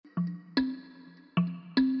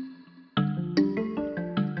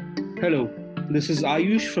Hello, this is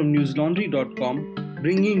Ayush from newslaundry.com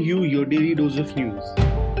bringing you your daily dose of news.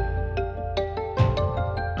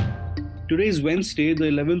 Today is Wednesday, the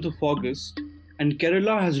 11th of August, and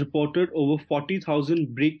Kerala has reported over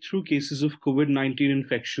 40,000 breakthrough cases of COVID-19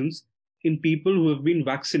 infections in people who have been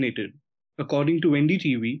vaccinated. According to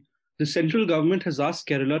NDTV, the central government has asked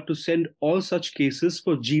Kerala to send all such cases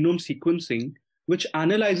for genome sequencing, which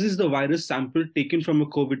analyzes the virus sample taken from a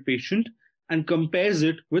COVID patient and compares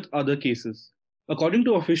it with other cases. According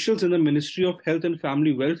to officials in the Ministry of Health and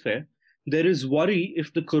Family Welfare, there is worry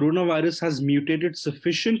if the coronavirus has mutated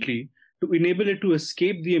sufficiently to enable it to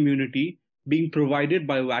escape the immunity being provided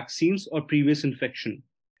by vaccines or previous infection.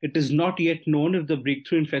 It is not yet known if the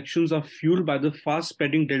breakthrough infections are fueled by the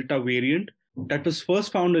fast-spreading Delta variant that was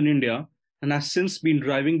first found in India and has since been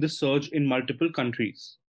driving the surge in multiple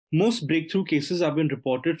countries. Most breakthrough cases have been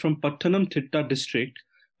reported from Pathanamthitta district,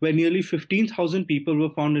 where nearly 15,000 people were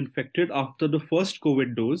found infected after the first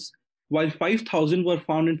COVID dose, while 5,000 were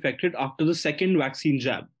found infected after the second vaccine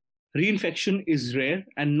jab. Reinfection is rare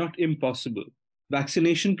and not impossible.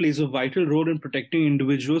 Vaccination plays a vital role in protecting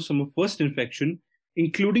individuals from a first infection,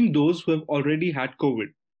 including those who have already had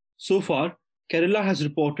COVID. So far, Kerala has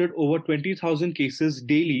reported over 20,000 cases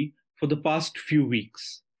daily for the past few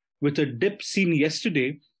weeks, with a dip seen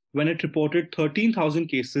yesterday when it reported 13,000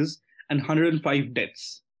 cases and 105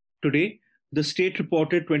 deaths. Today, the state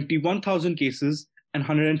reported 21,000 cases and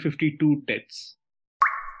 152 deaths.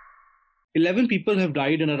 11 people have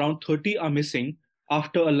died and around 30 are missing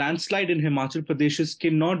after a landslide in Himachal Pradesh's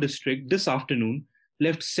Kinnaur district this afternoon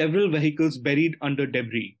left several vehicles buried under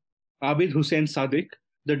debris. Abid Hussain Sadiq,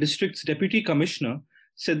 the district's deputy commissioner,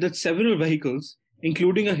 said that several vehicles,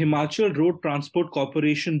 including a Himachal Road Transport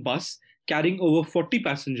Corporation bus carrying over 40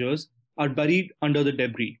 passengers, are buried under the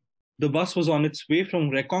debris. The bus was on its way from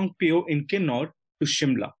Rekongpio in Kinnaur to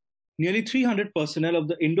Shimla. Nearly 300 personnel of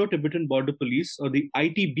the Indo-Tibetan Border Police, or the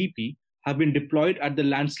ITBP, have been deployed at the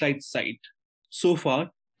landslide site. So far,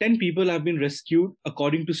 10 people have been rescued,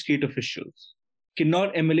 according to state officials.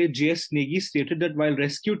 Kinnaur MLA JS Negi stated that while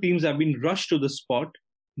rescue teams have been rushed to the spot,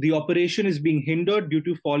 the operation is being hindered due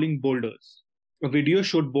to falling boulders. A video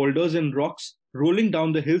showed boulders and rocks rolling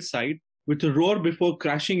down the hillside with a roar before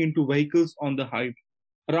crashing into vehicles on the highway.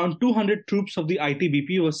 Around 200 troops of the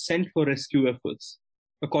ITBP were sent for rescue efforts.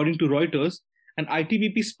 According to Reuters, an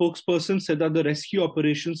ITBP spokesperson said that the rescue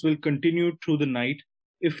operations will continue through the night,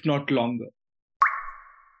 if not longer.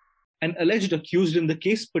 An alleged accused in the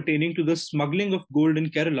case pertaining to the smuggling of gold in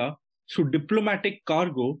Kerala through diplomatic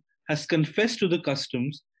cargo has confessed to the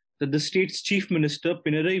customs that the state's chief minister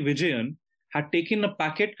Pinarayi Vijayan had taken a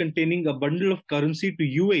packet containing a bundle of currency to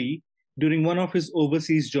UAE during one of his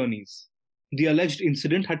overseas journeys. The alleged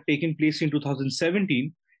incident had taken place in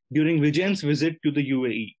 2017 during Vijayan's visit to the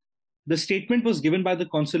UAE. The statement was given by the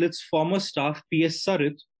consulate's former staff PS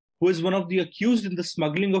Sarit, who is one of the accused in the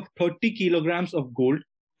smuggling of 30 kilograms of gold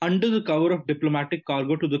under the cover of diplomatic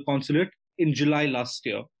cargo to the consulate in July last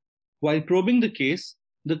year. While probing the case,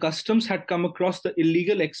 the customs had come across the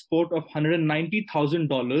illegal export of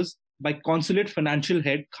 $190,000 by consulate financial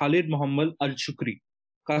head Khalid Muhammad Al-Shukri.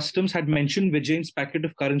 Customs had mentioned Vijayan's packet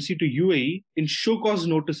of currency to UAE in show-cause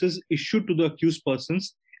notices issued to the accused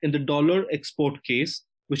persons in the dollar export case,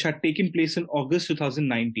 which had taken place in August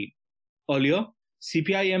 2019. Earlier,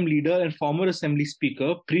 CPIM leader and former Assembly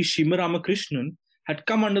Speaker P. Ramakrishnan had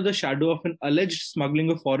come under the shadow of an alleged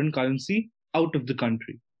smuggling of foreign currency out of the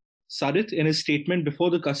country. Sarit, in his statement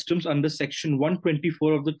before the customs under Section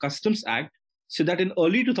 124 of the Customs Act, said that in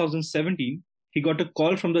early 2017, he got a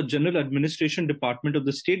call from the General Administration Department of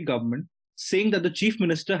the state government saying that the chief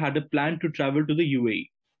minister had a plan to travel to the UAE.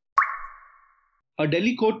 A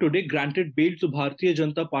Delhi court today granted bail to Bharatiya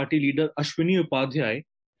Janata Party leader Ashwini Upadhyay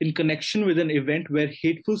in connection with an event where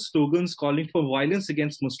hateful slogans calling for violence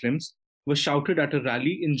against Muslims were shouted at a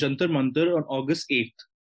rally in Jantar Mantar on August 8th.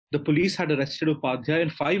 The police had arrested Upadhyay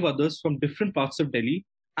and 5 others from different parts of Delhi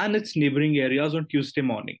and its neighboring areas on Tuesday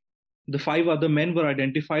morning. The 5 other men were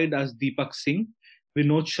identified as Deepak Singh,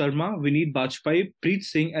 Vinod Sharma, Vineet Bajpai, Preet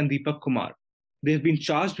Singh, and Deepak Kumar. They have been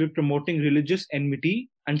charged with promoting religious enmity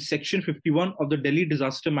and Section 51 of the Delhi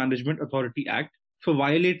Disaster Management Authority Act for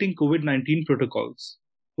violating COVID-19 protocols.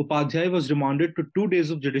 Upadhyay was remanded to 2 days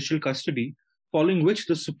of judicial custody, following which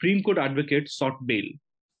the Supreme Court advocate sought bail.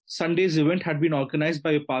 Sunday's event had been organized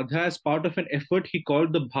by Upadhyay as part of an effort he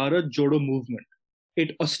called the Bharat Jodo movement.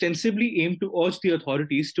 It ostensibly aimed to urge the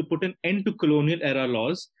authorities to put an end to colonial-era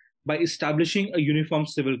laws by establishing a uniform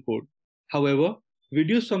civil code. However,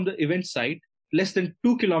 videos from the event site, less than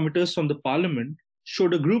 2 kilometers from the parliament,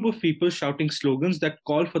 showed a group of people shouting slogans that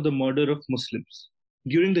call for the murder of Muslims.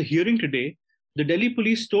 During the hearing today, the Delhi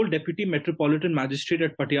police told Deputy Metropolitan Magistrate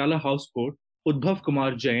at Patiala House Court, Udbhav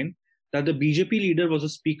Kumar Jain, that the BJP leader was a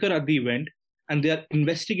speaker at the event and they are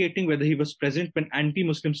investigating whether he was present when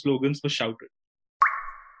anti-Muslim slogans were shouted.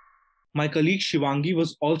 My colleague Shivangi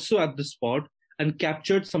was also at the spot and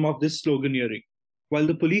captured some of this sloganeering. While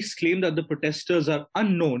the police claim that the protesters are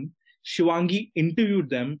unknown, Shivangi interviewed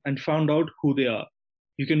them and found out who they are.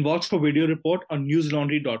 You can watch her video report on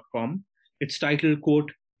newslaundry.com. It's titled,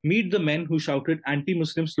 quote, "Meet the men who shouted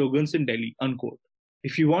anti-Muslim slogans in Delhi," unquote.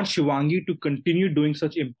 If you want Shivangi to continue doing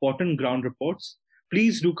such important ground reports,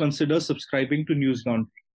 please do consider subscribing to News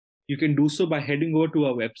Laundry. You can do so by heading over to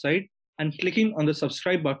our website and clicking on the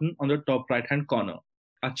subscribe button on the top right-hand corner.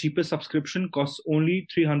 Our cheapest subscription costs only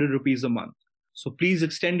 300 rupees a month. So please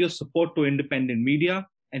extend your support to independent media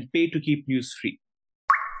and pay to keep news free.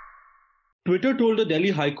 Twitter told the Delhi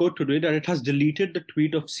High Court today that it has deleted the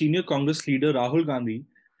tweet of senior Congress leader Rahul Gandhi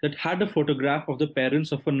that had a photograph of the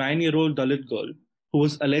parents of a 9-year-old Dalit girl who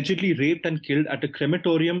was allegedly raped and killed at a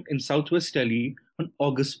crematorium in southwest Delhi on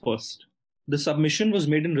August 1st. The submission was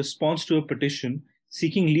made in response to a petition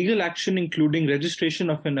seeking legal action, including registration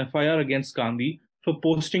of an FIR against Gandhi for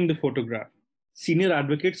posting the photograph. Senior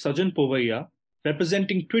advocate Sajan Povaiya,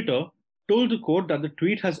 representing Twitter, told the court that the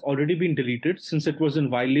tweet has already been deleted since it was in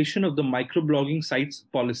violation of the microblogging site's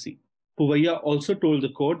policy. Povaiya also told the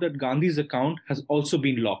court that Gandhi's account has also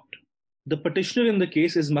been locked. The petitioner in the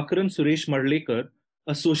case is Makaran Suresh Marlekar,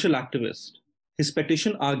 a social activist. His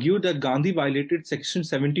petition argued that Gandhi violated Section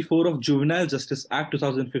 74 of Juvenile Justice Act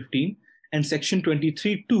 2015 and Section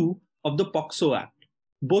 23(2) of the POCSO Act,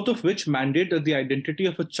 both of which mandate that the identity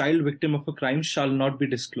of a child victim of a crime shall not be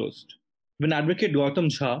disclosed. When Advocate Gautam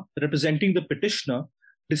Jha, representing the petitioner,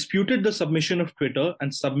 disputed the submission of Twitter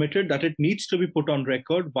and submitted that it needs to be put on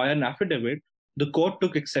record via an affidavit, the court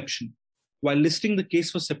took exception. While listing the case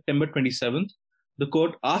for September 27th, the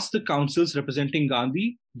court asked the counsels representing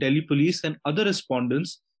Gandhi, Delhi police, and other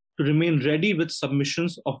respondents to remain ready with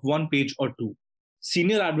submissions of 1 page or 2.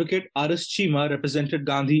 Senior advocate R.S. Chima represented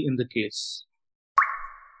Gandhi in the case.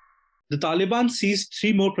 The Taliban seized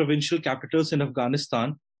 3 more provincial capitals in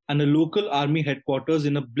Afghanistan and a local army headquarters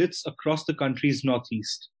in a blitz across the country's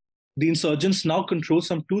northeast. The insurgents now control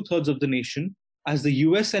some 2/3 of the nation as the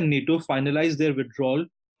US and NATO finalize their withdrawal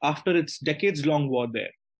after its decades-long war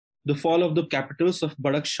there. The fall of the capitals of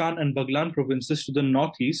Badakhshan and Baghlan provinces to the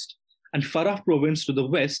northeast and Farah province to the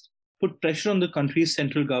west put pressure on the country's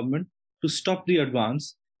central government to stop the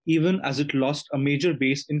advance, even as it lost a major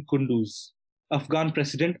base in Kunduz. Afghan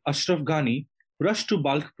President Ashraf Ghani rushed to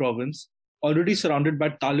Balkh province, already surrounded by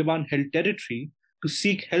Taliban-held territory, to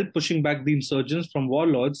seek help pushing back the insurgents from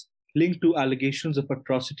warlords linked to allegations of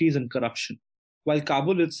atrocities and corruption. While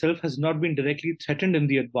Kabul itself has not been directly threatened in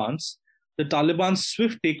the advance, the Taliban's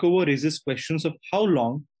swift takeover raises questions of how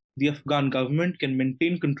long the Afghan government can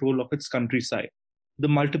maintain control of its countryside. The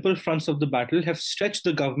multiple fronts of the battle have stretched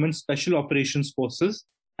the government's special operations forces,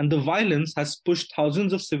 and the violence has pushed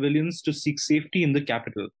thousands of civilians to seek safety in the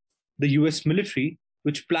capital. The US military,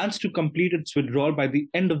 which plans to complete its withdrawal by the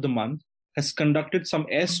end of the month, has conducted some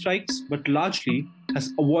airstrikes but largely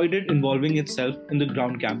has avoided involving itself in the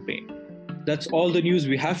ground campaign. That's all the news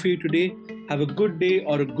we have for you today. Have a good day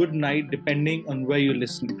or a good night depending on where you're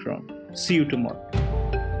listening from. See you tomorrow.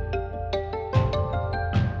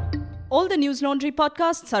 All the News Laundry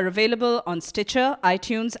podcasts are available on Stitcher,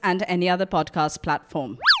 iTunes, and any other podcast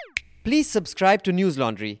platform. Please subscribe to News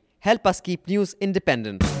Laundry. Help us keep news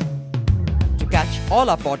independent. To catch all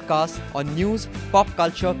our podcasts on news, pop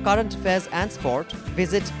culture, current affairs, and sport,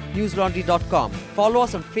 visit newslaundry.com. Follow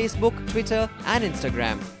us on Facebook, Twitter, and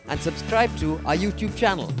Instagram, and subscribe to our YouTube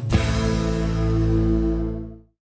channel.